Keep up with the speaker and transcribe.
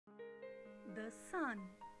The sun.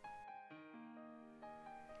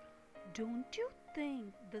 Don't you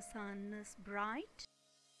think the sun is bright?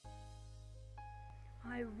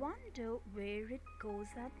 I wonder where it goes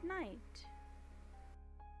at night.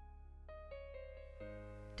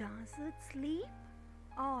 Does it sleep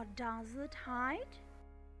or does it hide?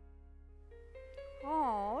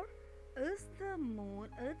 Or is the moon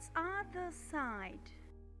its other side?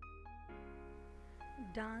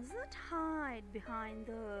 Does it hide behind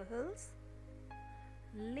the hills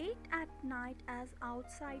late at night as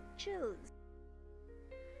outside chills?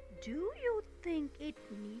 Do you think it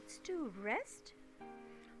needs to rest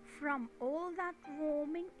from all that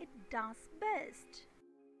roaming it does best?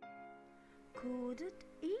 Could it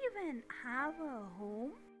even have a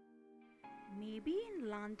home? Maybe in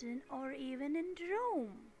London or even in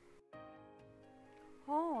Rome?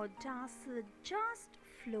 Or does it just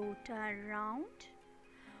float around,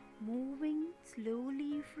 moving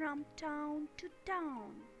slowly from town to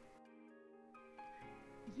town?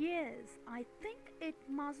 Yes, I think it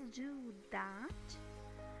must do that.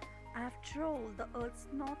 After all, the earth's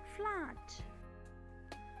not flat.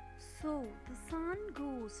 So the sun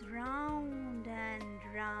goes round and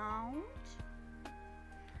round,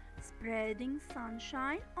 spreading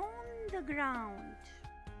sunshine on the ground.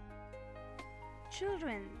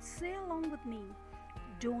 Children, say along with me.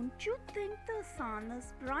 Don't you think the sun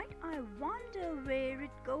is bright? I wonder where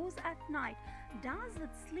it goes at night. Does it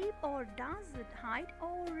sleep or does it hide?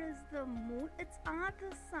 Or is the moon its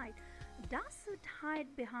other side? Does it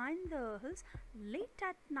hide behind the hills late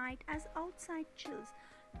at night as outside chills?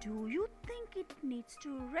 Do you think it needs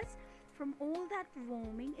to rest from all that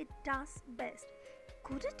roaming it does best?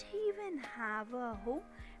 Could it even have a home?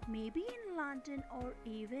 Maybe in London or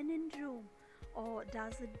even in Rome? Or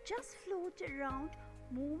does it just float around,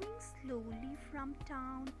 moving slowly from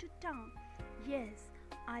town to town? Yes,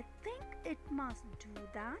 I think it must do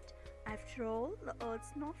that. After all, the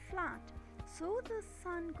earth's not flat. So the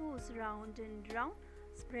sun goes round and round,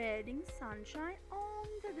 spreading sunshine on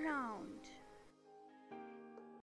the ground.